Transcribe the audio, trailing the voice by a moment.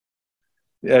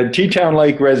Teatown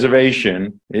Lake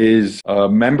Reservation is a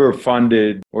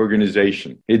member-funded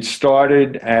organization. It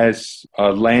started as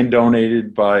land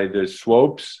donated by the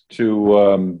Swopes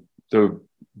to the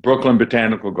Brooklyn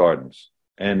Botanical Gardens,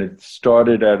 and it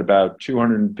started at about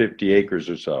 250 acres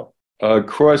or so.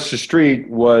 Across the street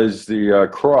was the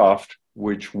Croft,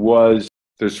 which was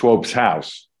the Swopes'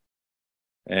 house,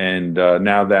 and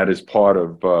now that is part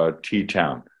of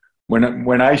Teatown.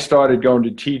 When I started going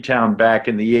to Teatown back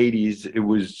in the 80s, it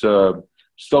was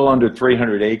still under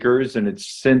 300 acres, and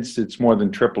it's more than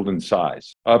tripled in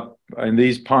size. Up in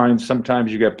these pines,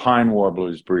 sometimes you get pine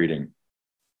warblers breeding.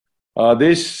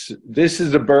 This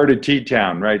is a bird of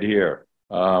Teatown right here.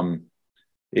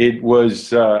 It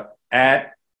was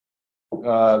at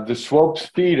the Swopes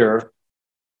feeder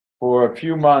for a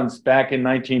few months back in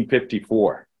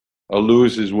 1954, a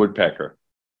Lewis's woodpecker.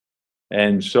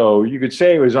 And so you could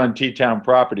say it was on Teatown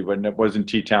property, but it wasn't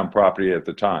Teatown property at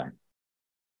the time.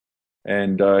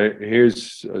 And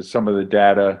here's some of the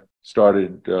data.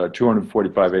 Started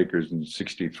 245 acres in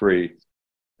 63.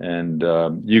 And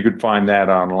you could find that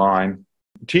online.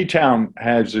 Teatown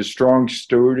has a strong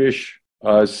stewardish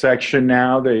section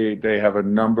now. They have a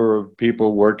number of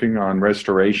people working on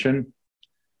restoration.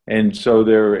 And so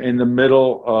they're in the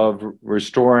middle of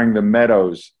restoring the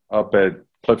meadows up at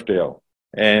Cliffdale.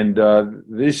 And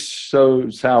this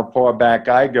shows how far back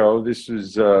I go. This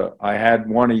was, I had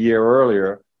one a year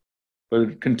earlier,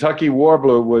 but Kentucky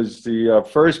Warbler was the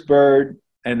first bird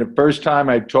and the first time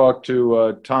I talked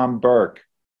to Tom Burke,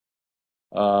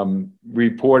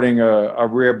 reporting a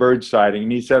rare bird sighting.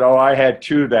 And he said, oh, I had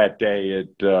two that day at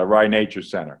Rye Nature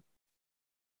Center.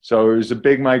 So it was a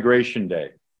big migration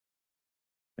day.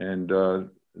 And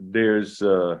there's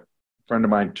a friend of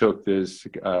mine took this,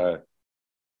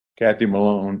 Kathy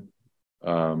Malone,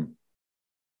 down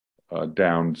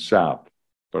south,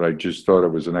 but I just thought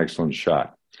it was an excellent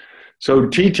shot. So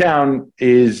Teatown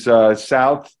is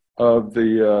south of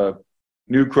the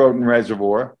New Croton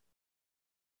Reservoir,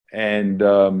 and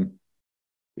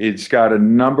it's got a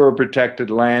number of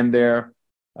protected land there.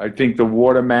 I think the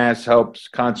water mass helps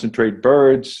concentrate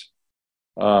birds,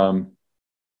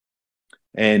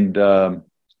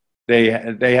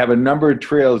 They have a number of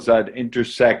trails that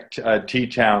intersect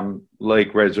Teatown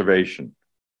Lake Reservation.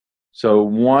 So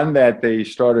one that they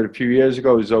started a few years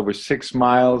ago is over 6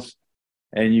 miles,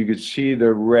 and you could see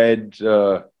the red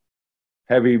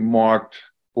heavy marked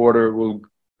border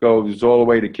goes all the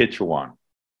way to Kitchewan.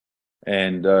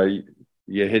 And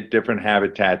you hit different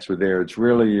habitats with there. It's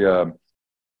really a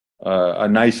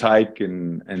nice hike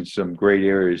and some great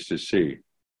areas to see.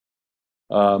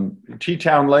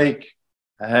 Teatown Lake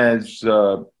has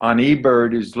on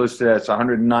eBird is listed as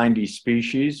 190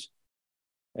 species,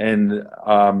 and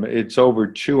it's over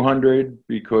 200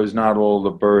 because not all the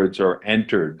birds are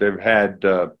entered. They've had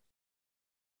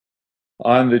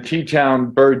on the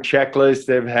Teatown bird checklist,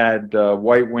 they've had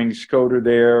white-winged scoter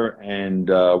there and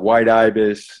white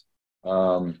ibis.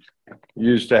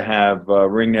 Used to have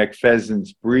ringneck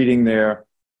pheasants breeding there.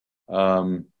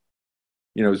 So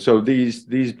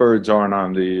these birds aren't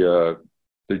on the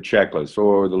checklist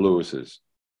or the Lewis's.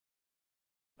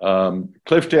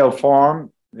 Cliffdale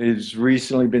Farm has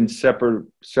recently been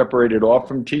separated off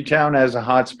from Teatown as a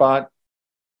hotspot,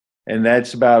 and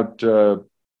that's about 200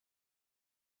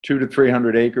 to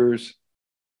 300 acres.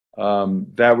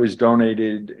 That was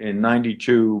donated in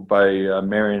 '92 by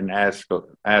Marion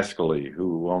Ascoli,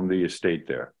 who owned the estate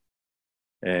there.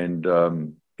 And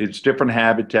it's different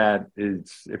habitat.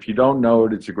 If you don't know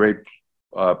it, it's a great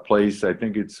place. I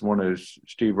think it's one of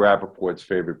Steve Rappaport's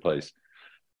favorite place.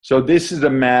 So this is a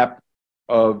map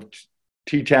of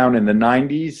Teatown in the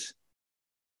 90s.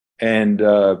 And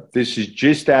this is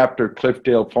just after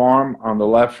Cliffdale Farm. On the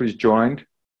left was joined.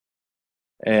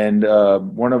 And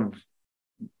one of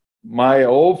my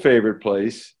old favorite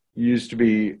place used to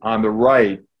be on the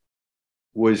right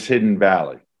was Hidden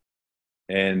Valley.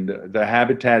 And the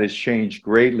habitat has changed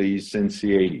greatly since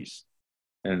the 80s.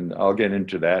 And I'll get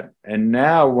into that. And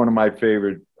now one of my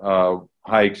favorite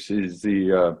hikes is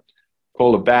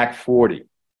called the Back 40.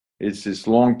 It's this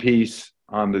long piece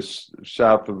on the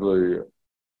south of the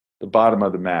bottom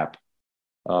of the map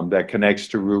that connects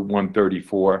to Route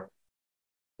 134.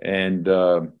 And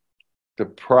the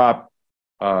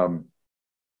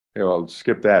I'll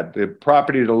skip that. The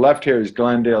property to the left here is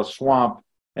Glendale Swamp,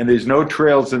 and there's no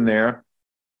trails in there.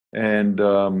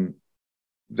 And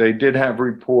they did have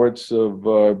reports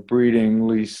of breeding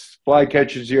least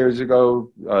flycatchers years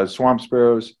ago, swamp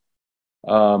sparrows.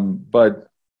 But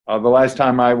the last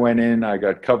time I went in, I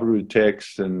got covered with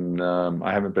ticks, and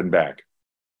I haven't been back.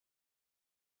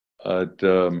 I'll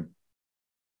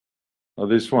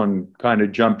This one kind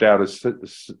of jumped out of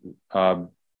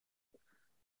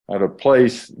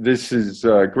place. This is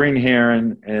green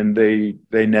heron, and they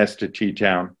nest at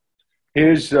Teatown.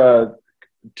 Here's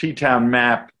Teatown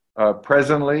map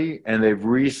presently, and they've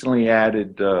recently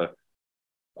added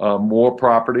more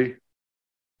property.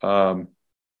 So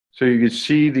you can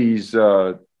see these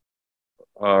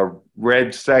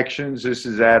red sections. This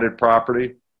is added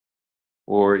property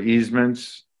or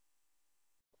easements.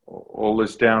 All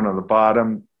this down on the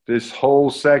bottom. This whole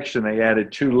section, they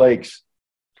added 2 lakes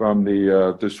from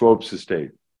the Swopes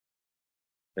estate,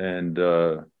 and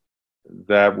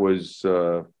that was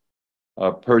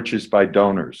purchased by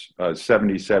donors,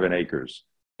 77 acres,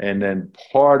 and then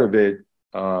part of it,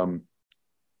 to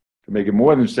make it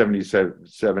more than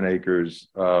 77 acres,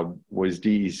 was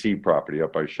DEC property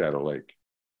up by Shadow Lake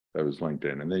that was linked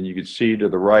in, and then you could see to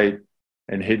the right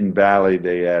in Hidden Valley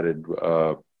they added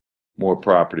more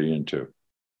property into.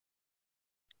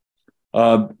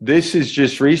 This is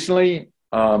just recently.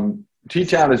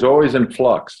 Teatown is always in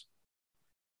flux.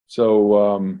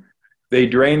 So they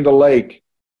drained the lake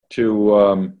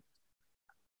to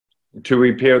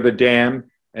repair the dam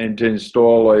and to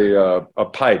install a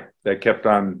pipe that kept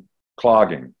on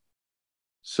clogging.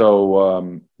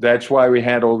 So that's why we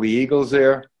had all the eagles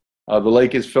there. The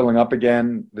lake is filling up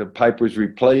again. The pipe was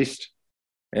replaced.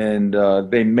 And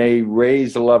they may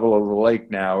raise the level of the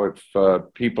lake now. If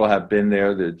people have been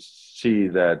there, they'd see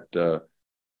that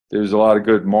there's a lot of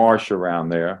good marsh around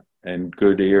there and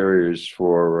good areas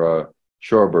for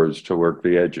shorebirds to work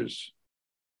the edges.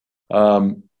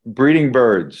 Breeding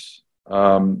birds.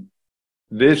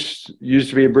 This used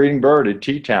to be a breeding bird at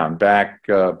Teatown back.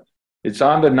 It's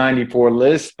on the 94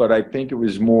 list, but I think it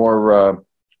was more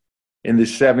in the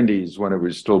 70s when it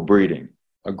was still breeding.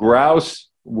 A grouse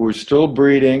were still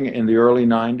breeding in the early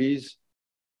 90s,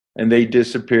 and they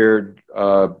disappeared.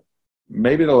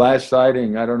 Maybe the last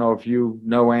sighting, I don't know if you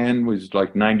know, Ann, was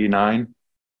like 99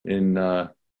 in the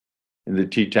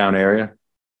Teatown area.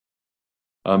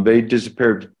 They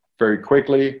disappeared very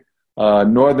quickly.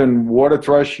 Northern water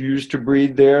thrush used to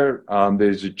breed there.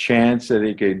 There's a chance that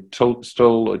they could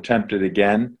still attempt it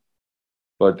again,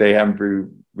 but they haven't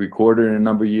recorded in a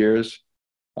number of years.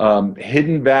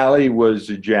 Hidden Valley was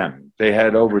a gem. They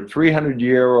had over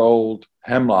 300-year-old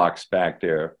hemlocks back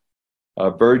there,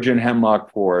 virgin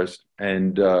hemlock forest,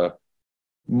 and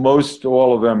most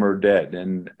all of them are dead.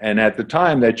 And at the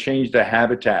time, that changed the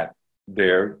habitat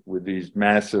there with these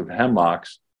massive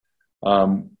hemlocks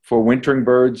for wintering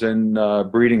birds and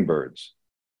breeding birds.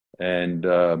 And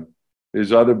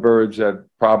there's other birds that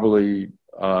probably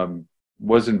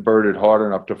wasn't birded hard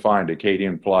enough to find.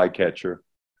 Acadian flycatcher.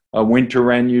 Winter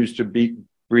wren used to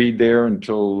breed there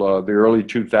until the early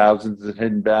 2000s at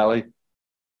Hidden Valley.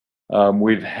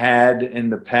 We've had in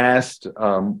the past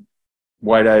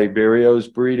white-eyed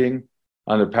vireos breeding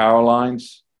on the power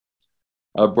lines.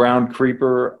 Brown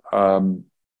creeper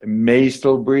may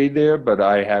still breed there, but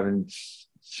I haven't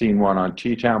seen one on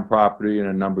Teatown property in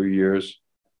a number of years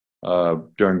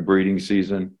during breeding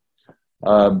season.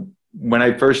 When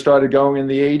I first started going in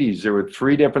the 80s, there were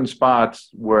 3 different spots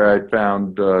where I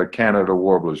found Canada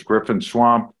warblers. Griffin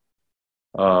Swamp,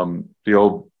 the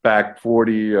old back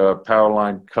 40 power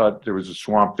line cut. There was a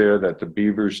swamp there that the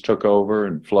beavers took over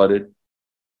and flooded.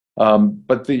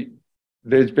 But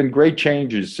there's been great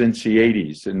changes since the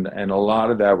 80s, and a lot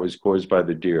of that was caused by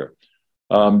the deer.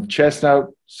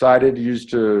 Chestnut-sided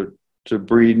used to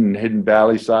breed in Hidden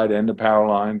Valley side and the power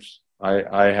lines.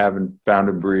 I haven't found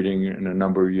them breeding in a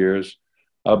number of years.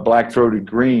 Black-throated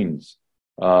greens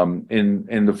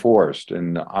in the forest,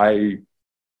 and I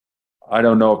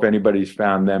don't know if anybody's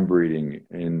found them breeding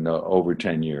in over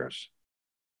 10 years.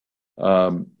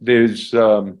 There's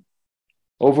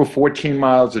over 14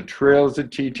 miles of trails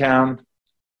at Teatown.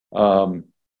 The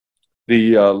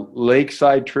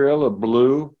Lakeside Trail of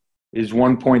Blue is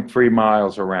 1.3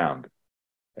 miles around.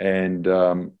 And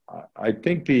I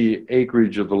think the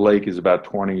acreage of the lake is about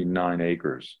 29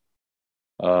 acres.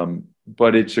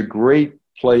 But it's a great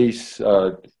place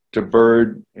to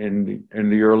bird in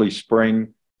the early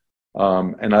spring.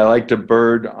 And I like to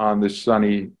bird on the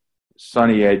sunny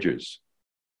edges.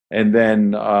 And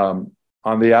then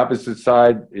on the opposite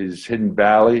side is Hidden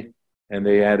Valley, and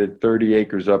they added 30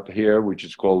 acres up here, which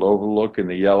is called Overlook in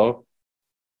the yellow.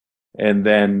 And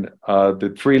then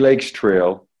the Three Lakes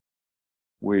Trail,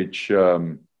 which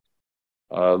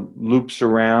loops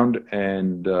around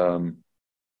and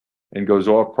goes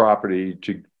off property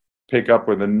to pick up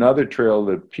with another trail,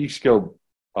 the Peekskill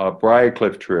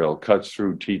Briarcliff Trail cuts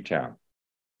through Teatown.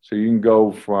 So you can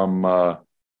go from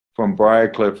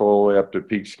Briarcliff all the way up to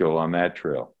Peekskill on that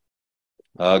trail.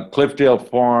 Cliffdale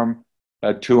Farm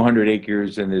about 200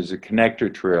 acres, and there's a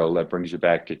connector trail that brings you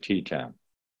back to Teatown.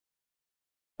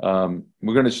 We're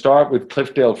going to start with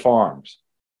Cliffdale Farms.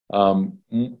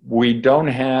 We don't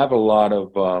have a lot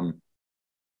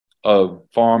of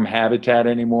farm habitat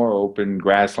anymore, open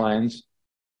grasslands,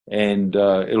 and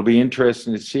it'll be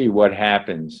interesting to see what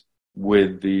happens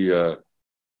with the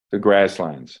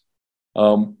grasslands.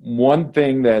 One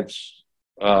thing that's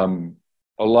a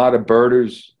lot of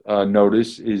birders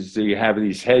notice is that you have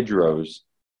these hedgerows,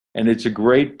 and it's a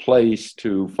great place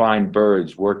to find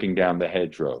birds working down the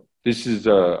hedgerow. This is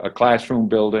a classroom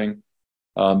building.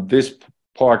 This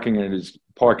parking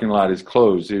lot is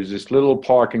closed. There's this little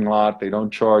parking lot. They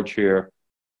don't charge here.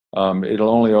 It'll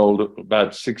only hold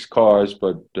about 6 cars,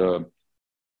 but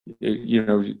you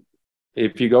know,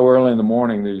 if you go early in the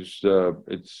morning,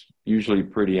 it's usually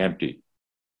pretty empty.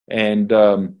 And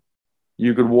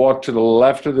you could walk to the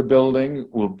left of the building.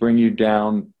 We'll bring you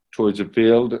down towards a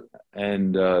field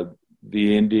and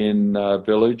the Indian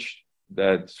village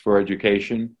that's for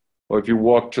education. Or if you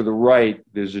walk to the right,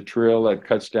 there's a trail that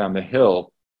cuts down the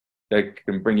hill that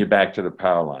can bring you back to the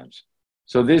power lines.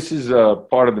 So this is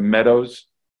part of the meadows.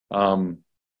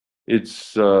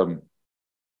 It's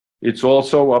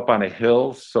also up on a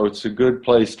hill, so it's a good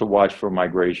place to watch for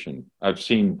migration. I've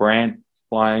seen brant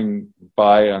flying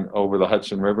by over the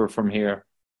Hudson River from here.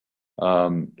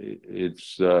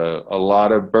 It's a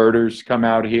lot of birders come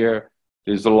out here.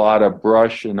 There's a lot of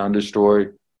brush and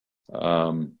understory.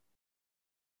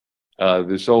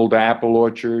 This old apple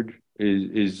orchard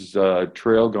is a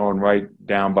trail going right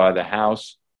down by the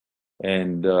house,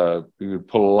 and we would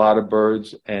pull a lot of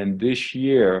birds. And this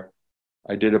year,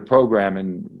 I did a program,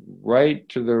 and right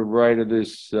to the right of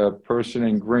this person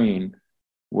in green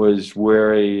was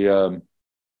where a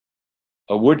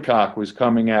woodcock was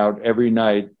coming out every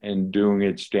night and doing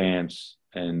its dance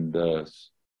and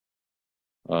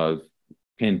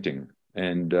pinting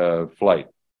and flight.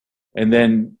 And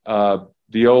then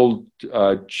the old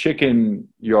chicken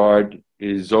yard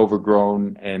is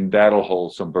overgrown, and that'll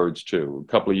hold some birds too.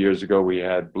 A couple of years ago, we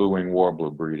had blue-winged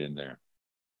warbler breed in there.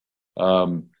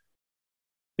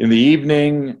 In the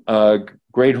evening,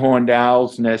 great horned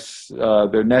owls nest.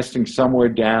 They're nesting somewhere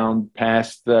down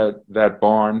past that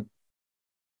barn.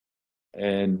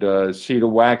 And cedar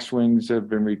waxwings have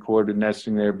been recorded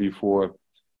nesting there before.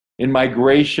 In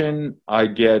migration, I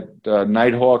get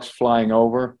nighthawks flying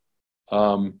over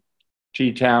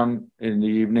Teatown in the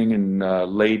evening in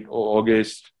late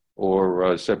August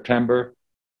or September.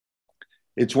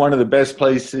 It's one of the best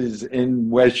places in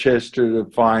Westchester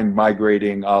to find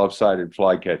migrating olive-sided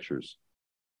flycatchers.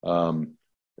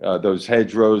 Those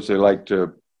hedgerows, they like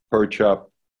to perch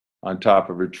up on top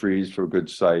of the trees for a good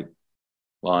sight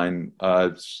line.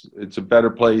 It's a better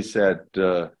place at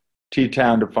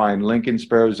Teatown to find Lincoln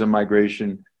sparrows in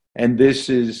migration. And this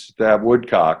is that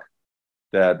woodcock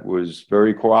that was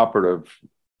very cooperative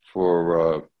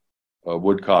for a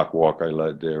woodcock walk I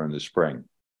led there in the spring.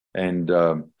 And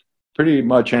pretty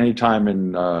much any time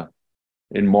in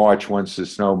March, once the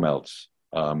snow melts,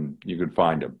 you can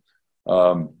find them.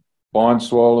 Barn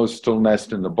swallows still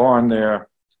nest in the barn there.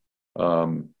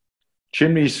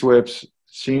 Chimney swifts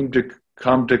seem to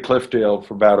come to Cliffdale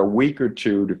for about a week or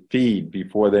two to feed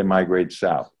before they migrate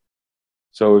south.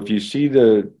 So if you see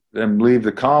them leave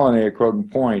the colony at Croton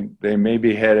Point, they may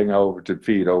be heading over to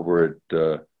feed over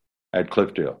at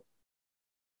Cliffdale.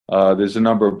 There's a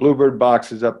number of bluebird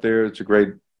boxes up there. It's a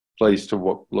great place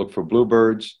to look for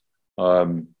bluebirds,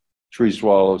 tree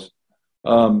swallows.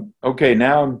 Okay,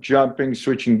 now I'm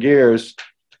switching gears.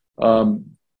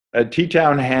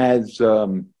 Teatown has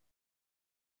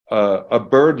a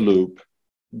bird loop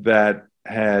that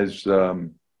has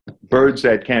birds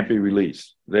that can't be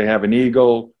released. They have an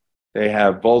eagle, they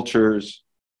have vultures,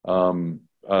 some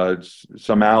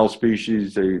owl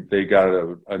species. They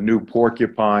got a new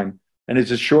porcupine, and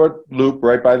it's a short loop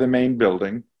right by the main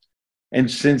building. And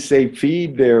since they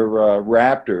feed their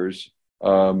raptors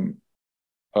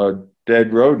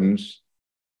dead rodents,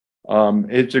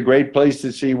 it's a great place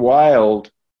to see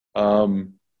wild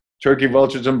turkey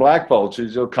vultures and black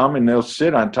vultures. They'll come and they'll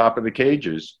sit on top of the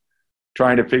cages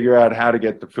trying to figure out how to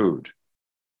get the food.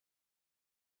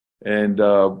 And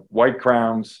white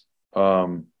crowns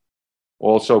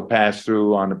also pass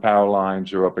through on the power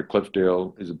lines, or up at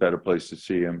Cliffdale is a better place to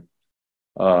see them.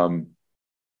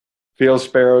 Field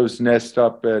sparrows nest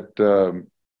up at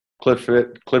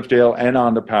Cliffdale and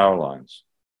on the power lines.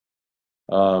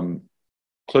 Cliffdale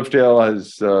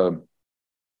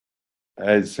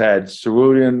has had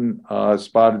cerulean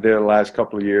spotted there the last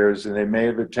couple of years, and they may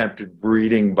have attempted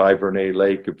breeding by Vernay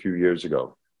Lake a few years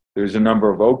ago. There's a number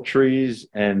of oak trees,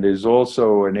 and there's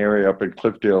also an area up in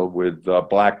Cliffdale with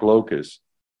black locust.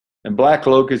 And black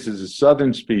locust is a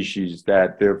southern species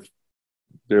that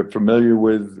they're familiar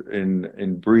with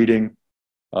in breeding.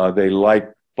 They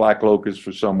like black locust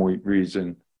for some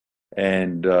reason.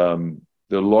 And the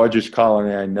largest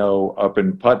colony I know up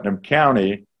in Putnam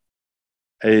County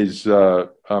is a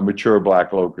mature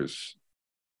black locust.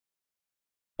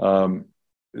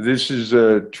 This is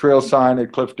a trail sign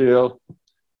at Cliffdale,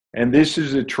 and this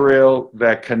is a trail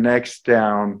that connects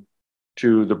down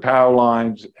to the power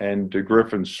lines and to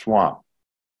Griffin Swamp.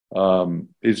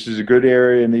 This is a good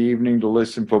area in the evening to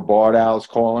listen for barred owls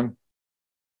calling.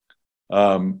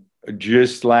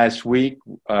 Just last week,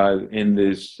 in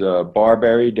this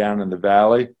barberry down in the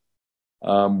valley,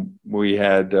 we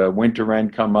had winter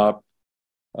wren come up.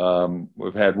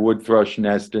 We've had wood thrush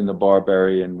nest in the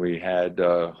barberry, and we had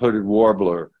hooded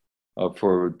warbler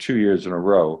for 2 years in a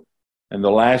row. And the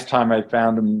last time I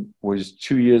found him was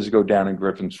 2 years ago down in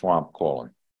Griffin Swamp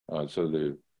calling. So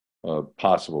the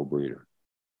possible breeder.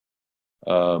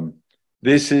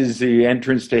 This is the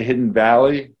entrance to Hidden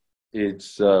Valley.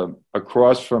 It's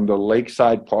across from the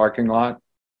lakeside parking lot,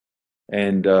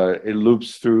 and it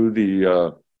loops through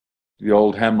the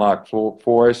old hemlock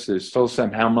forest. There's still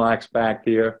some hemlocks back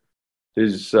here.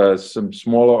 There's some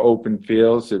smaller open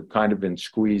fields that have kind of been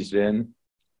squeezed in,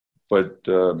 but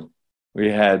we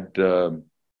had one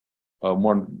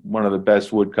of the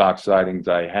best woodcock sightings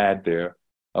I had there.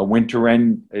 Winter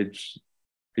wren, it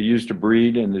used to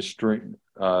breed in the stream,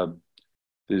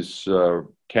 this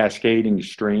cascading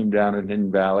stream down in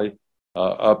Hidden Valley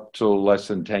up till less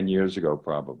than 10 years ago,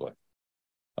 probably.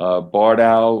 Barred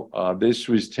owl, this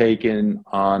was taken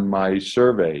on my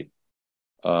survey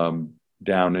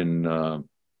down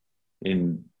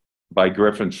by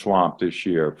Griffin Swamp this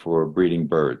year for breeding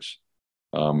birds.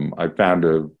 I found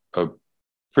a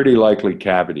pretty likely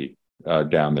cavity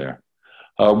down there.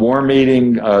 Worm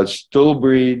eating still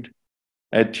breed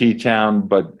at Teatown,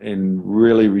 but in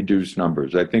really reduced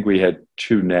numbers. I think we had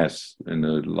 2 nests in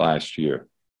the last year.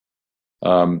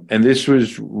 And this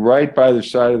was right by the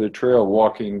side of the trail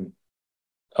walking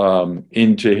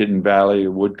into Hidden Valley,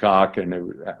 a woodcock, and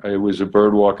it was a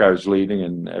bird walk I was leading,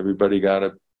 and everybody got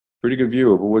a pretty good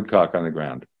view of a woodcock on the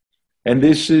ground. And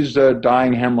this is a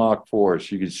dying hemlock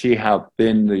forest. You can see how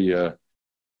thin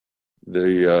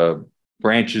the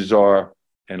branches are,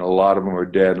 and a lot of them are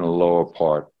dead in the lower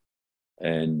part.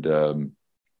 And,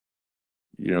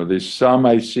 there's some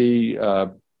I see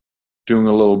doing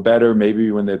a little better. Maybe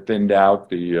when they're thinned out,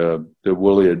 the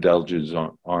woolly adelgids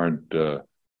aren't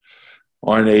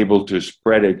able to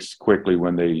spread as quickly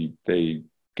when they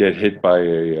get hit by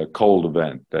a cold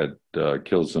event that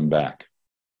kills them back.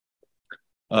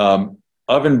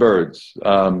 Oven birds.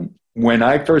 When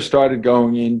I first started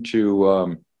going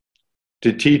into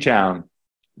to Teatown,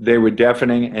 they were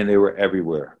deafening and they were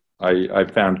everywhere. I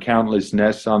found countless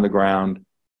nests on the ground,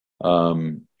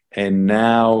 and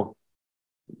now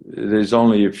there's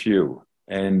only a few.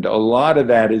 And a lot of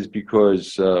that is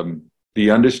because the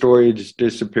understory has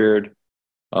disappeared.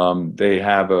 They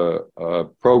have a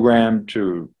program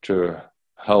to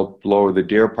help lower the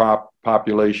deer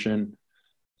population.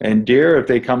 And deer, if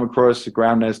they come across the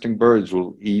ground nesting birds,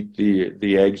 will eat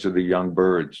the eggs of the young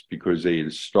birds because they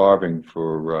are starving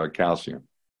for calcium.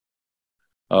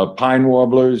 Pine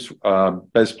warblers,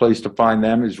 best place to find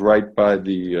them is right by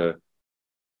the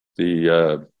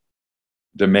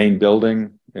main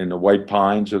building in the White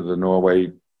Pines of the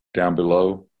Norway down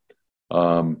below.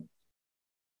 A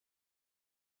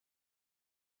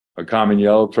common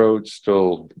yellowthroat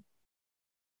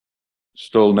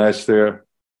still nests there.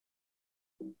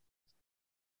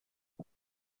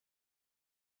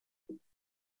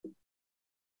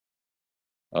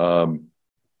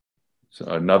 So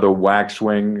another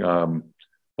waxwing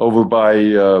over by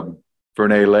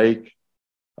Vernay Lake.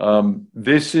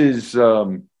 This is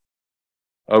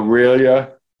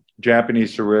Aurelia,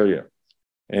 Japanese Aurelia,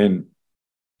 and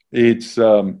it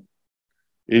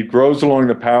grows along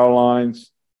the power lines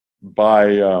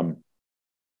by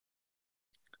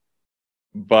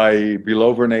below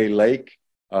Vernay Lake.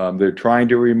 They're trying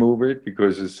to remove it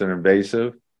because it's an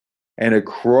invasive, and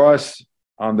across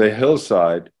on the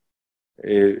hillside,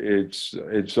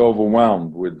 it's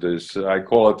overwhelmed with this. I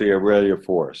call it the Aurelia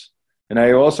forest, and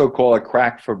I also call it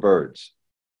crack for birds.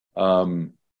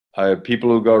 People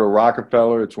who go to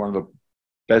Rockefeller, it's one of the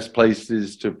best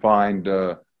places to find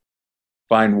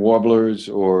warblers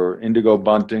or indigo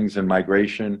buntings in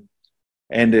migration.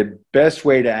 And the best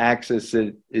way to access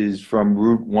it is from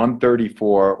Route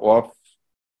 134 off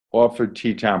of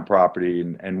Teatown property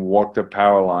and walk the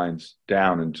power lines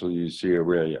down until you see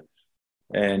Aurelia.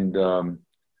 And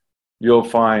you'll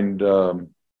find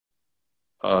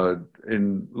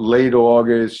in late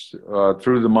August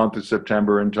through the month of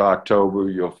September into October,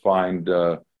 you'll find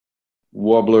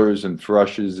warblers and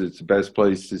thrushes. It's the best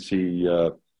place to see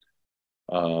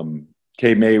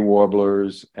Cape May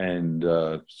warblers and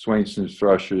Swainson's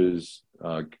thrushes.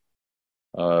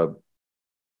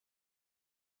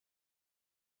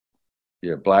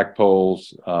 Black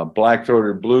poles,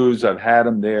 black-throated blues. I've had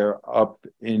them there up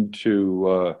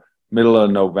into middle of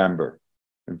November.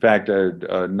 In fact,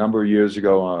 a number of years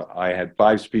ago, I had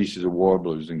 5 species of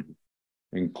warblers,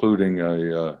 including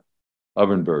a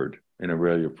ovenbird in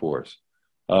Aurelia forest.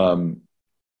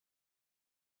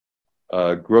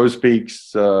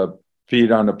 Grosbeaks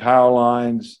feed on the power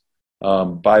lines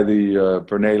by the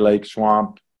Vernay Lake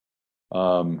swamp.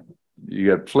 You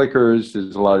got flickers.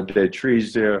 There's a lot of dead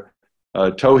trees there.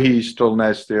 Towhees still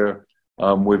nest there.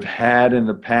 We've had in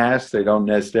the past, they don't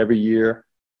nest every year,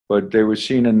 but they were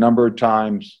seen a number of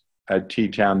times at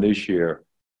Teatown this year.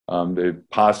 They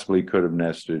possibly could have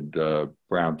nested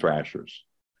brown thrashers.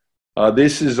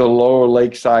 This is a lower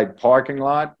lakeside parking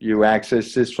lot. You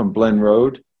access this from Glen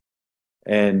Road.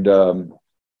 And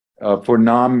for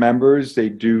non-members, they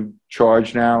do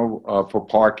charge now for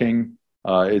parking.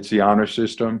 It's the honor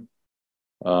system.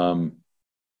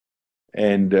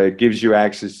 And gives you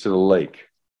access to the lake.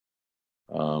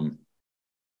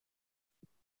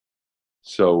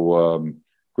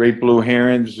 Great blue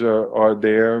herons are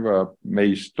there,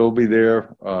 may still be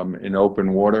there in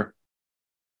open water.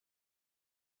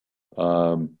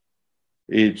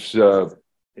 It's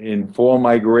in fall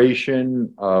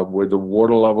migration with the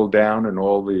water level down and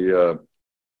all the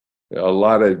a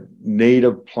lot of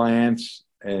native plants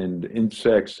and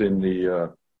insects in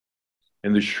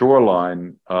the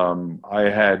shoreline. I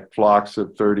had flocks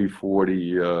of 30,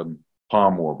 40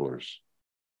 palm warblers.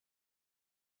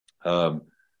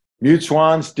 Mute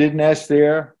swans did nest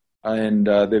there, and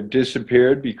they've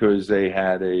disappeared because they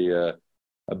had a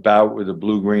bout with a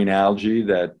blue-green algae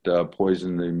that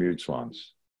poisoned the mute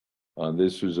swans.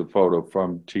 This was a photo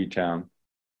from Teatown.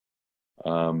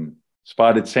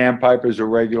 Spotted sandpipers are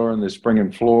regular in the spring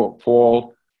and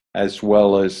fall, as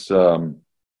well as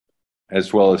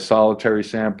solitary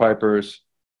sandpipers.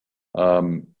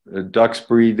 Ducks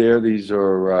breed there. These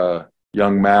are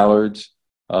young mallards.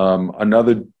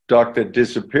 Another duck that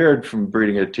disappeared from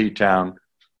breeding at Teatown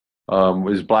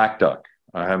was black duck.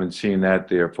 I haven't seen that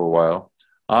there for a while.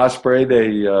 Osprey,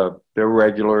 they're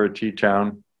regular at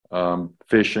Teatown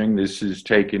fishing. This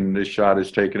shot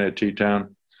is taken at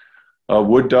Teatown.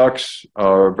 Wood ducks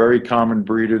are a very common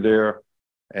breeder there,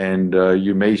 and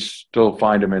you may still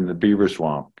find them in the beaver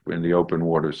swamp in the open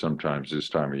water sometimes this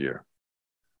time of year.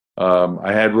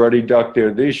 I had ruddy duck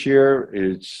there this year.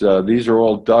 These are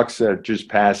all ducks that are just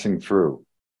passing through.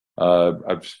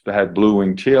 I've had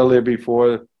blue-winged teal there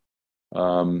before.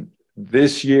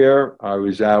 This year, I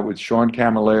was out with Sean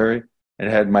Camilleri and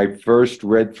had my first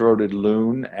red-throated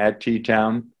loon at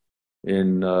Teatown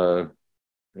in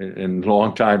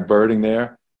long time birding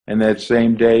there. And that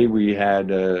same day, we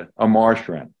had a marsh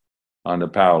wren on the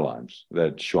power lines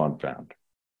that Sean found.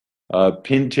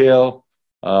 Pintail,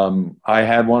 I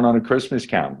had one on a Christmas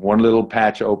count, one little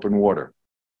patch of open water.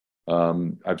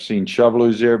 I've seen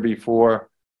shovelers there before.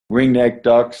 Ringneck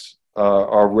ducks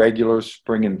are regular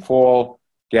spring and fall.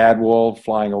 Gadwall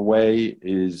flying away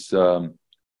is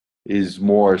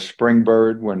more spring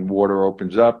bird when water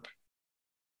opens up.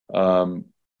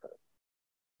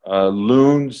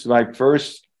 Loons, my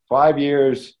first 5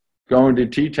 years going to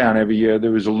Teatown every year,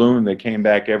 there was a loon that came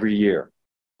back every year.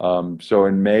 So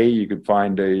in May, you could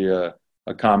find a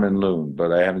common loon,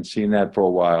 but I haven't seen that for a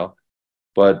while.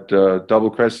 But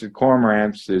double-crested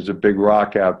cormorants, there's a big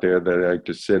rock out there that I like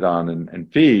to sit on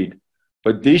and feed.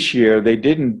 But this year, they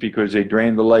didn't because they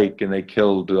drained the lake and they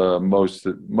killed most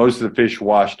of the fish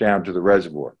washed down to the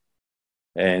reservoir.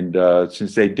 And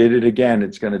since they did it again,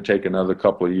 it's going to take another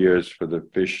couple of years for the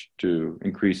fish to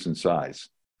increase in size.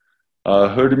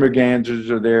 Hooded mergansers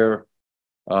are there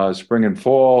spring and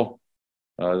fall.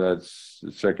 That's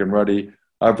the second ruddy.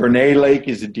 Vernay Lake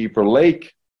is a deeper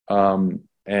lake, and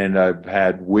I've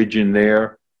had widgeon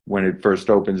there when it first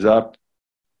opens up.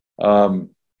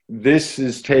 This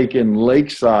is taken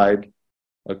lakeside.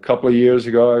 A couple of years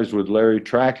ago, I was with Larry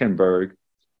Trachtenberg,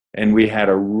 and we had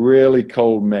a really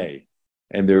cold May,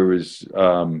 and there was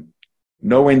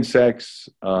no insects.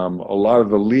 A lot of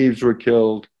the leaves were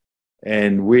killed,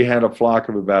 and we had a flock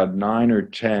of about 9 or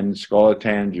 10 scarlet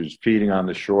tanagers feeding on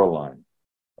the shoreline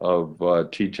of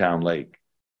Teatown Lake.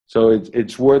 So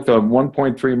it's worth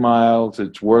 1.3 miles.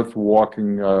 It's worth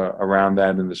walking around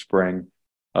that in the spring.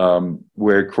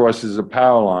 where it crosses the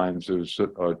power lines, there's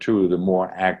two of the more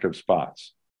active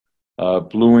spots.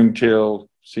 Blue-winged teal,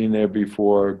 seen there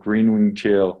before, green-winged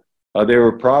teal. They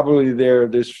were probably there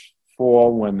this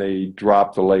fall when they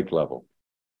dropped the lake level.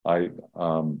 They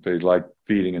like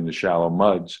feeding in the shallow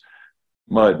mud,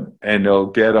 and they'll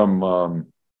get them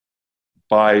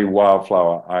by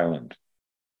Wildflower Island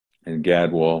in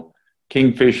Gadwall.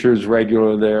 Kingfisher's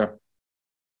regular there.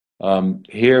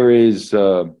 Here is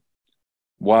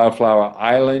Wildflower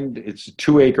Island. It's a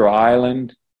 2-acre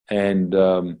island, and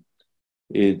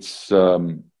it's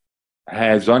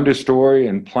has understory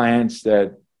and plants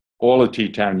that all of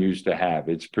Teatown used to have.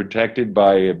 It's protected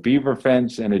by a beaver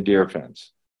fence and a deer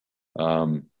fence.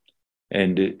 And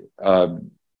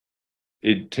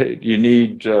you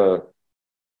need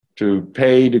to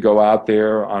pay to go out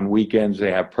there. On weekends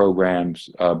they have programs,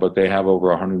 but they have over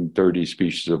 130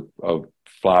 species of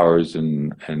flowers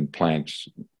and plants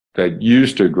that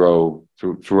used to grow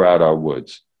throughout our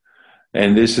woods.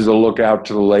 And this is a look out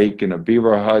to the lake in a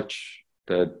beaver hutch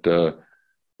that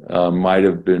might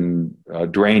have been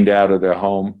drained out of their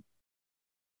home.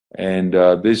 And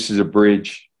this is a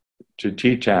bridge to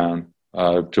Teatown,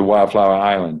 to Wildflower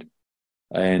Island.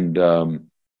 And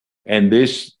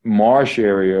this marsh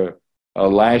area,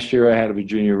 last year I had a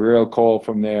Virginia rail call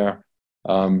from there.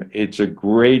 It's a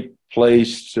great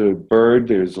place to bird.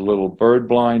 There's a little bird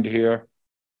blind here.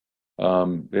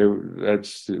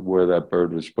 That's where that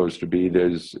bird was supposed to be.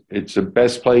 It's the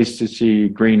best place to see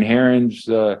green herons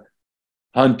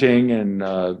hunting, and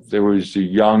there was a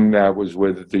young that was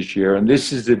with it this year. And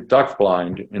this is the duck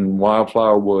blind in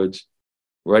Wildflower Woods,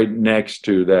 right next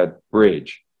to that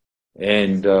bridge.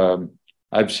 And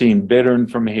I've seen bittern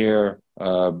from here,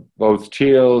 both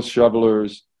teals,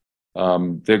 shovelers.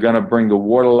 They're going to bring the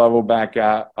water level back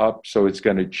up, so it's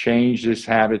going to change this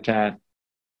habitat.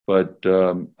 But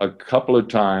a couple of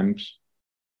times,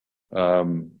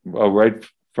 right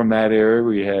from that area,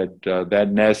 we had that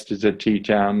nest is at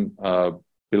Teatown,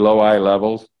 below eye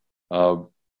levels.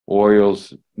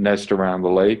 Orioles nest around the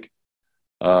lake.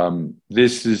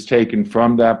 This is taken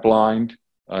from that blind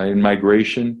in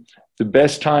migration. The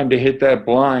best time to hit that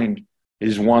blind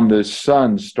is when the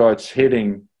sun starts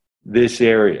hitting this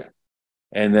area,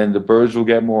 and then the birds will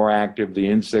get more active. The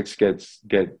insects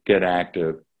get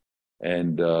active,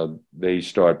 and they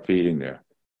start feeding there.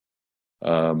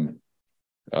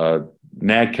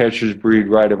 Gnatcatchers breed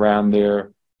right around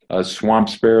there. Swamp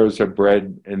sparrows are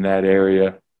bred in that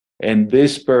area. And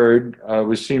this bird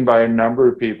was seen by a number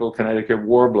of people, Connecticut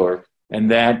warbler,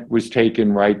 and that was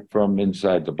taken right from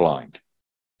inside the blind.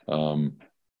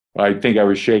 I think I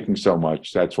was shaking so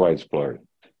much, that's why it's blurry.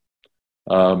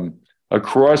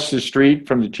 Across the street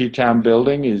from the Teatown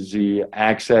building is the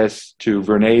access to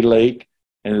Vernay Lake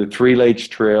and the Three Lakes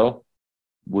Trail,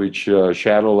 which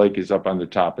Shadow Lake is up on the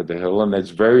top of the hill, and that's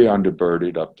very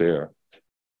underbirded up there.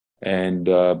 And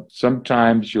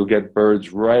sometimes you'll get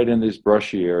birds right in this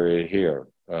brushy area here,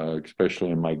 especially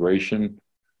in migration.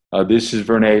 This is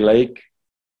Vernay Lake.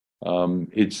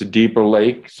 It's a deeper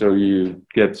lake, so you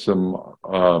get some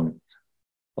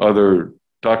other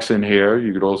ducks in here.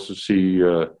 You could also see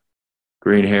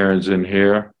green herons in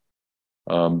here.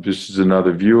 This is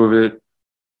another view of it.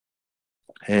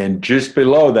 And just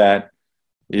below that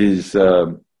is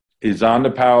on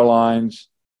the power lines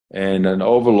and an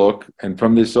overlook. And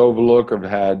from this overlook, I've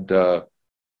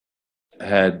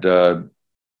had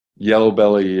yellow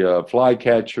belly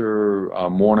flycatcher,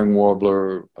 mourning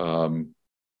warbler,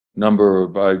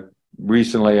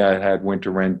 recently I had winter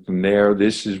wren from there.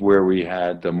 This is where we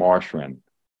had the marsh wren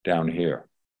down here.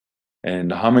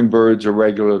 And hummingbirds are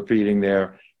regular feeding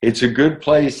there. It's a good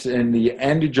place in the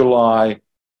end of July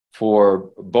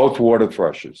for both water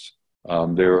thrushes.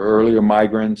 They're earlier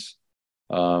migrants.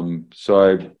 So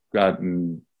I've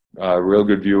gotten a real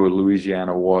good view of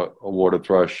Louisiana water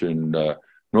thrush, and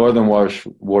northern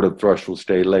water thrush will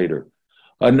stay later.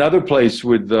 Another place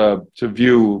with to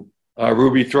view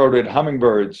ruby-throated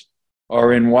hummingbirds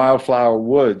are in Wildflower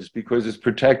Woods, because it's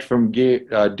protected from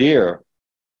deer.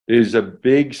 There's a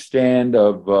big stand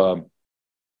of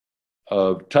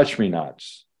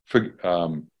touch-me-nots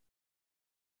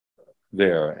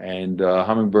there, and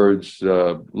hummingbirds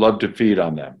love to feed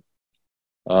on them.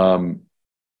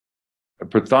 A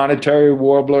prothonotary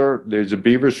warbler, there's a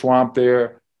beaver swamp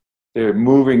there. They're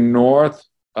moving north.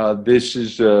 This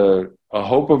is a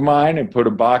hope of mine, and put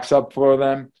a box up for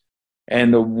them.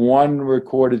 And the one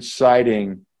recorded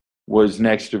sighting was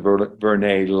next to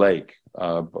Vernay Lake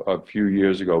a few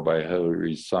years ago by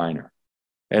Hilary Signer.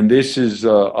 And this is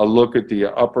a look at the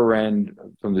upper end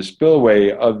from the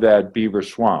spillway of that beaver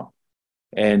swamp.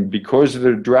 And because of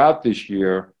the drought this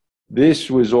year,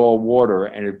 This was all water,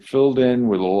 and it filled in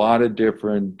with a lot of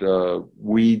different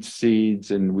weed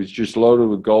seeds, and was just loaded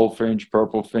with goldfinch,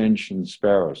 purple finch, and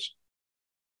sparrows.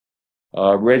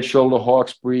 Red-shouldered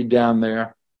hawks breed down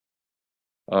there.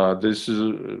 This is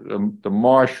the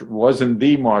marsh, wasn't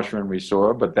the marsh wren we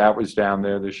saw, but that was down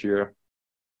there this year.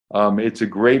 It's a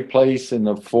great place in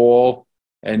the fall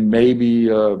and maybe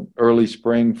early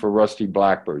spring for rusty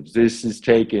blackbirds. This is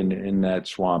taken in that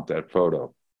swamp, that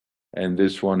photo. And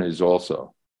this one is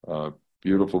also a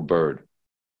beautiful bird.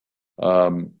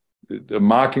 The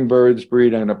mockingbirds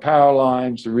breed on the power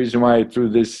lines. The reason why I threw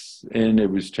this in, it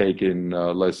was taken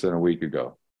less than a week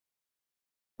ago.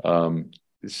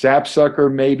 Sapsucker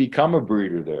may become a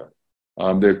breeder there.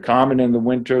 They're common in the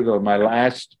winter, though my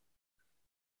last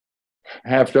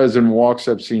half dozen walks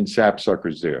I've seen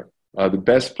sapsuckers there. The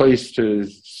best place to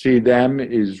see them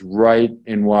is right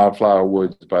in Wildflower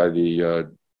Woods by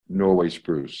the Norway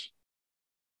spruce.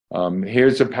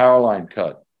 Here's a power line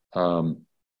cut.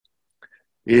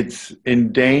 It's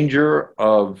in danger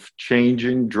of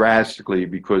changing drastically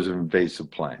because of invasive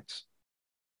plants.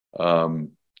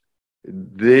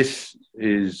 This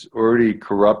is already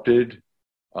corrupted.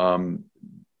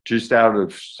 Just out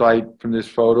of sight from this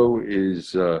photo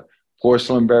is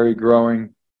porcelainberry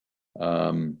growing.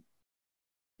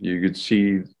 You could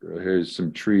see here's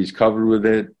some trees covered with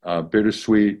it,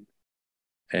 bittersweet.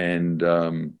 And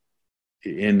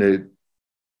in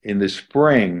the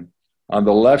spring, on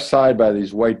the left side by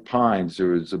these white pines, there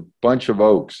was a bunch of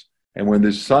oaks. And when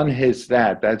the sun hits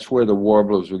that, that's where the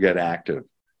warblers will get active.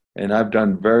 And I've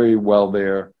done very well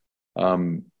there.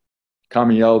 Common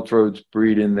yellowthroats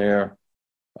breed in there.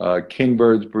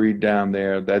 Kingbirds breed down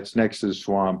there. That's next to the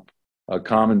swamp. A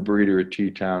common breeder at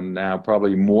Teatown now,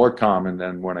 probably more common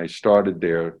than when I started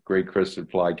there, great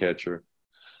crested flycatcher.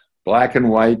 Black and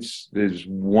whites, there's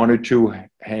one or two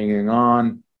hanging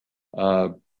on,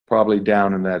 probably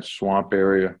down in that swamp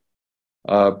area.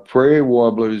 Prairie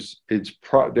warblers,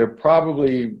 they're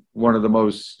probably one of the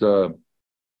most, for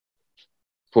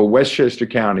Westchester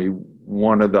County,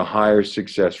 one of the higher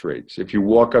success rates. If you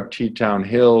walk up Teatown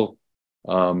Hill,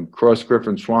 cross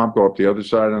Griffin Swamp, go up the other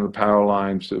side on the power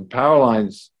lines. The power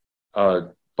lines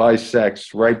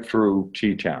bisects right through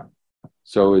Teatown.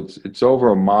 So it's over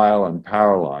a mile on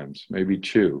power lines, maybe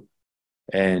two.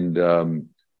 And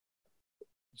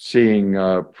seeing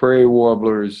prairie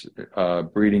warblers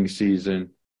breeding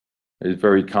season is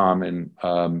very common.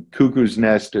 Cuckoo's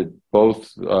nest at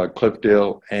both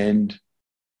Cliffdale and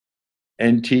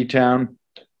Teatown.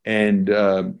 And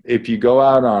if you go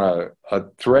out on a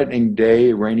threatening day,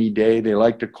 a rainy day, they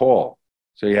like to call.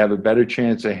 So you have a better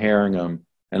chance of hearing them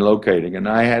and locating. And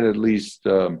I had at least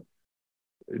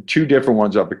two different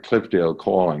ones up at Cliffdale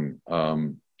calling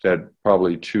that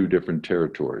probably two different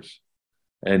territories.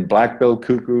 And black-billed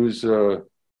cuckoos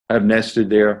have nested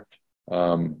there.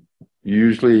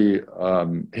 Usually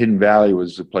Hidden Valley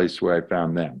was the place where I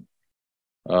found them.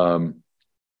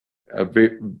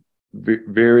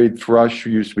 Varied thrush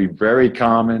used to be very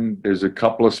common. There's a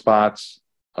couple of spots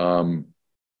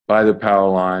by the power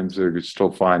lines that you could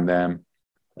still find them.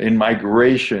 In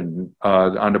migration,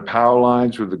 on the power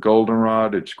lines with the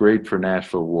goldenrod, it's great for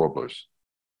Nashville warblers.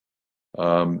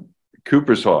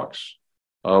 Cooper's hawks.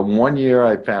 One year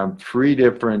I found 3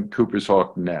 different Cooper's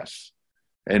hawk nests.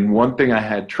 And one thing I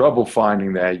had trouble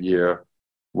finding that year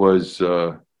was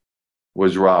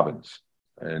robins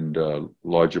and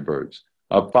larger birds.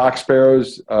 Fox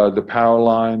sparrows, the power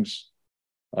lines.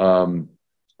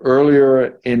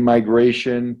 Earlier in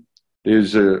migration,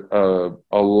 there's a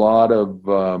lot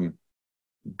of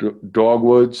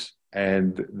dogwoods,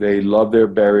 and they love their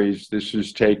berries. This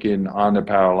was taken on the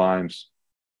power lines.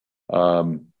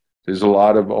 There's a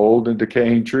lot of old and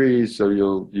decaying trees, so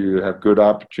you have good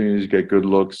opportunities to get good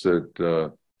looks at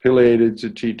pileatids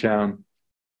at Teatown.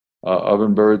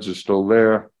 Ovenbirds are still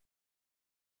there.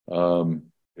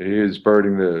 Here's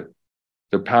birding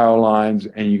the power lines,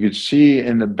 and you could see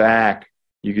in the back,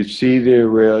 you could see the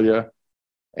Aurelia,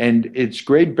 and it's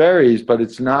great berries, but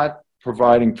it's not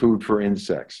providing food for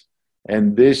insects.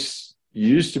 And this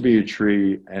used to be a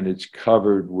tree, and it's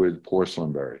covered with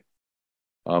porcelainberry.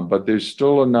 But there's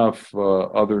still enough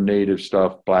other native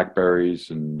stuff,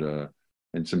 blackberries and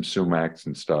some sumacs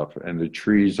and stuff, and the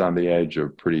trees on the edge are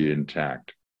pretty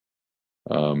intact.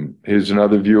 Here's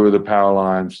another view of the power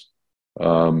lines.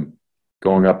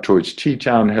 Going up towards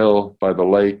Teatown Hill by the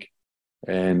lake.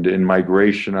 And in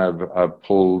migration, I've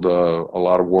pulled a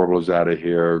lot of warblers out of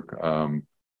here,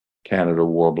 Canada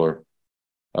warbler.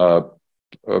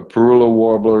 Parula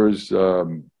warblers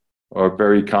are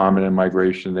very common in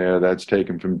migration there. That's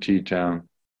taken from Teatown.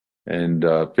 and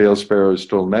field sparrows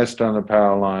still nest on the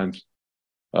power lines.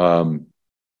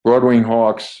 Broadwing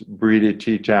hawks breed at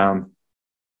Teatown,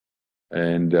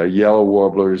 and yellow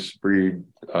warblers breed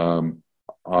on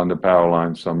the power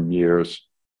line some years.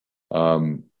 A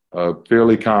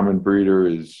fairly common breeder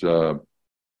is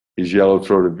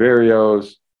yellow-throated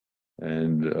vireos,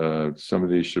 and some of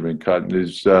these should have been cut. And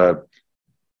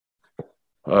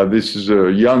this is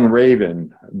a young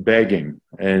raven begging,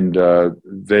 and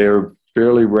they're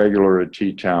fairly regular at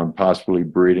Teatown, possibly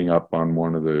breeding up on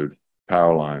one of the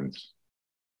power lines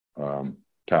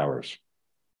towers.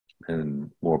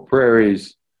 And more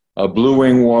prairies. A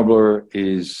blue-wing warbler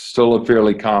is still a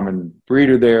fairly common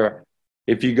breeder there.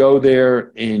 If you go there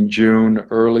in June,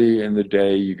 early in the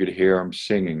day, you could hear them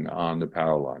singing on the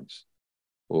power lines,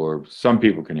 or some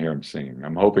people can hear them singing.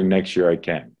 I'm hoping next year I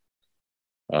can.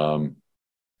 Yellow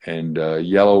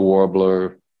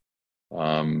warbler's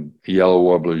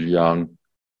young,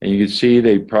 and you can see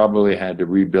they probably had to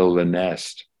rebuild a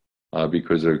nest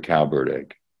because of a cowbird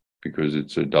egg, because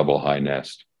it's a double high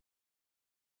nest.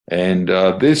 And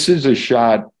this is a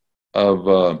shot of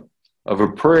a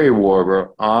prairie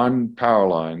warbler on power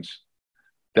lines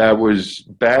that was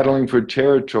battling for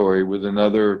territory with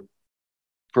another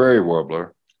prairie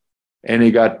warbler, and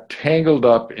he got tangled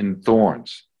up in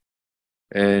thorns.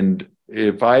 And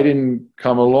if I didn't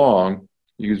come along,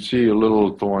 you can see a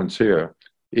little thorns here,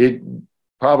 it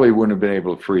probably wouldn't have been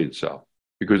able to free itself,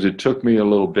 because it took me a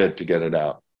little bit to get it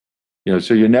out.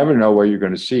 So you never know what you're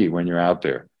going to see when you're out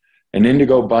there. An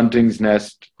indigo buntings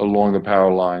nest along the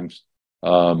power lines.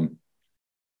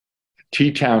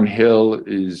 Teatown Hill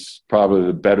is probably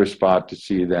the better spot to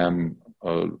see them.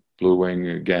 Blue wing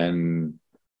again,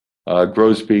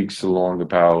 grosbeaks along the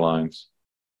power lines.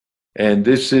 And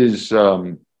this is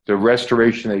the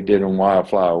restoration they did in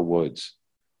Wildflower Woods.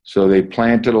 So they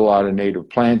planted a lot of native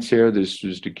plants here. This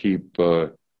was to keep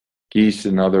geese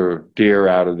and other deer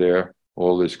out of there,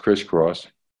 all this crisscross.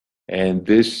 And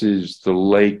this is the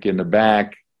lake in the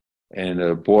back and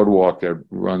a boardwalk that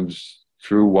runs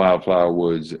through Wildflower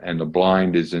Woods, and the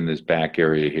blind is in this back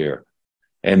area here.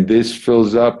 And this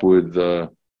fills up with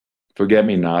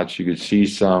forget-me-nots. You could see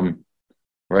some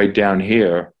right down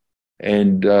here.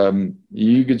 And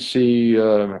you could see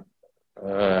half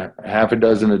a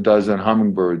dozen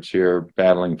hummingbirds here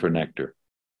battling for nectar.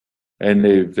 And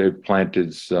they've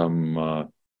planted some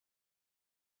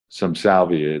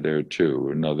salvia there too,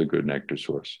 another good nectar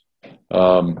source.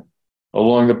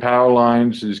 Along the power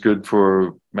lines is good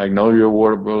for magnolia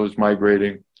warblers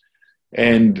migrating.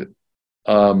 And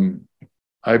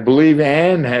I believe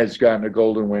Anne has gotten a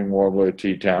golden wing warbler at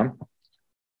Teatown.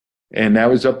 And that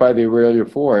was up by the Aurelia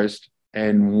Forest.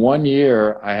 And one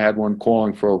year I had one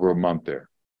calling for over a month there.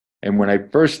 And when I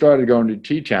first started going to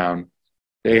Teatown,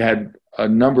 they had a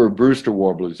number of Brewster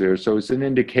warblers there. So it's an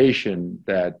indication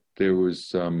that there was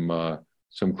some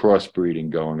crossbreeding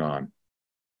going on.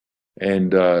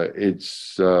 And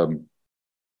there's a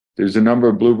number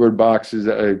of bluebird boxes.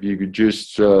 If you could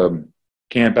just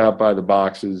camp out by the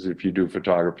boxes if you do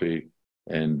photography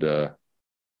and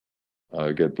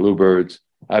get bluebirds.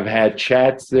 I've had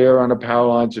chats there on the power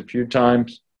lines a few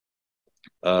times.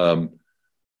 I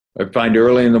find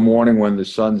early in the morning when the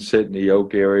sun's hitting the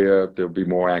oak area, there'll be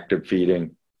more active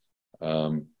feeding.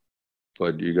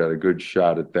 But you got a good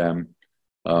shot at them.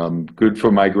 Good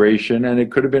for migration, and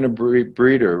it could have been a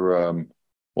breeder.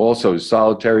 Also,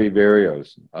 solitary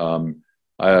vireos.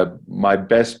 My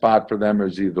best spot for them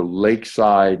is either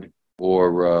lakeside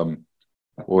or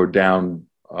down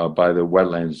by the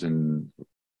wetlands in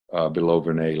below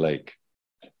Vernay Lake.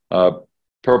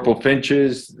 Purple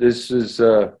finches. This is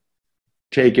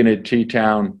taken at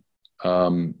Teatown.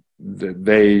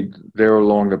 They're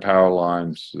along the power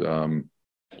lines.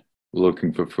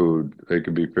 Looking for food. They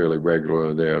can be fairly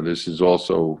regular there. This is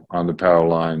also on the power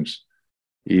lines,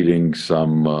 eating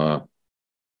some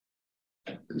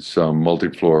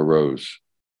multiflora rose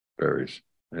berries.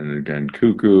 And again,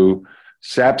 cuckoo.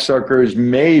 Sapsuckers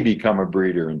may become a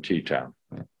breeder in Teatown.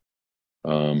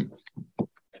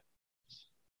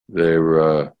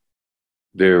 They're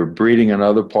breeding in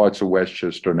other parts of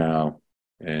Westchester now,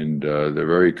 and they're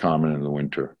very common in the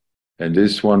winter. And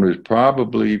this one was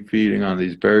probably feeding on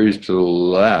these berries to the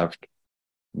left,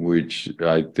 which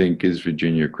I think is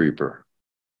Virginia creeper.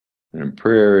 And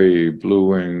prairie, blue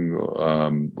wing,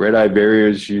 red-eye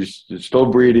vireos used to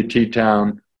still breed at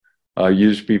Teatown,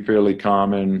 used to be fairly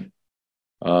common.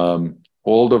 All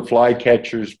the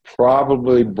flycatchers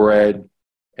probably bred,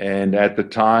 and at the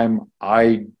time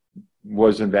I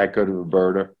wasn't that good of a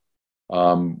birder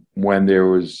when there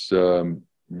was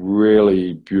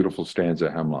really beautiful stands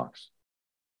of hemlocks.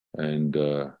 And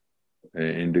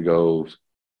indigos.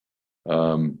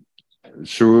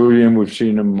 Cerulean, we've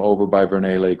seen them over by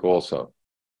Vernay Lake also.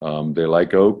 They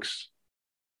like oaks.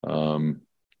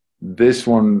 This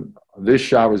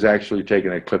shot was actually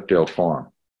taken at Cliffdale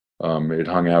Farm. It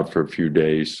hung out for a few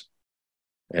days.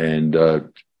 And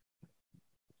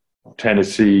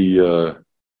Tennessee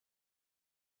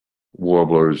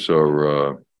warblers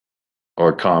are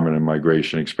common in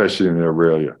migration, especially in the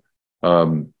Aurelia.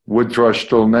 Wood thrush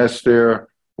still nest there.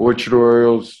 Orchard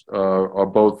orioles are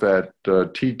both at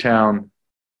Teatown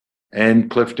and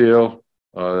Cliffdale.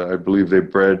 I believe they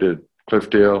bred at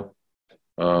Cliffdale,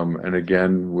 and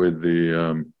again with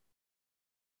the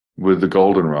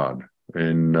goldenrod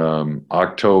in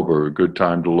October, a good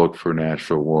time to look for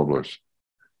Nashville warblers,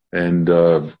 and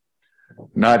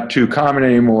not too common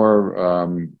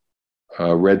anymore.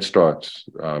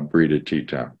 Redstarts breed at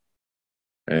Teatown,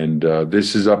 and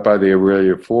this is up by the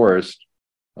Aurelia Forest,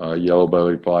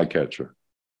 yellow-bellied flycatcher,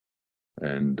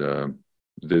 and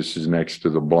this is next to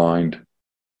the blind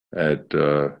at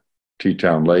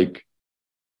Teatown Lake.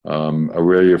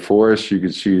 Aurelia Forest, you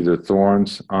can see the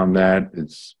thorns on that.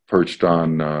 It's perched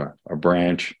on a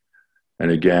branch,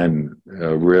 and again,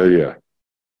 Aurelia.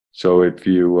 So if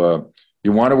you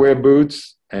want to wear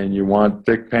boots and you want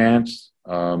thick pants,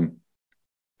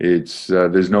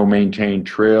 there's no maintained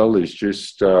trail. It's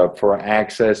just for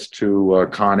access to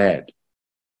Con Ed.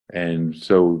 And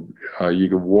so you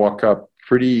can walk up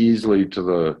pretty easily to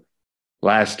the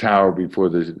last tower before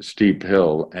the steep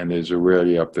hill, and there's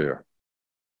Aurelia up there.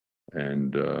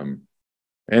 And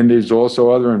there's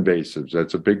also other invasives.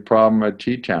 That's a big problem at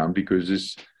Teatown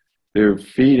because they're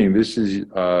feeding. This is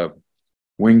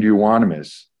winged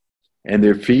euonymus, and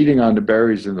they're feeding on the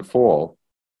berries in the fall.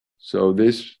 So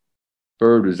this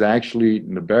bird was actually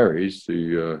eating the berries,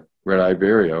 the red-eye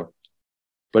vireo.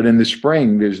 But in the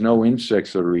spring, there's no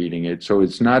insects that are eating it, so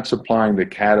it's not supplying the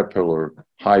caterpillar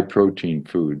high-protein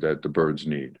food that the birds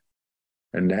need.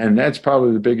 And that's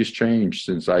probably the biggest change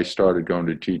since I started going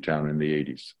to Teatown in the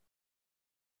 80s.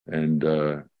 And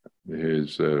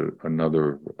here's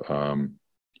another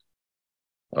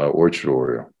orchard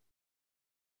oriole.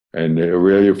 And the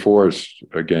Aurelia Forest,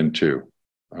 again, too.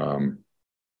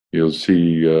 You'll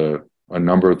see a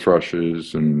number of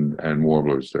thrushes and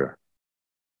warblers there.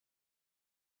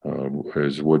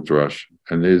 There's wood thrush,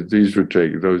 and those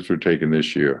were taken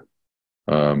this year.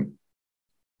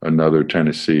 Another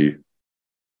Tennessee,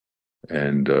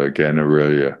 and again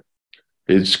Aurelia.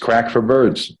 It's crack for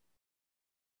birds,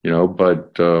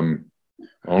 but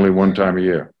only one time a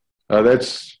year.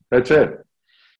 That's it.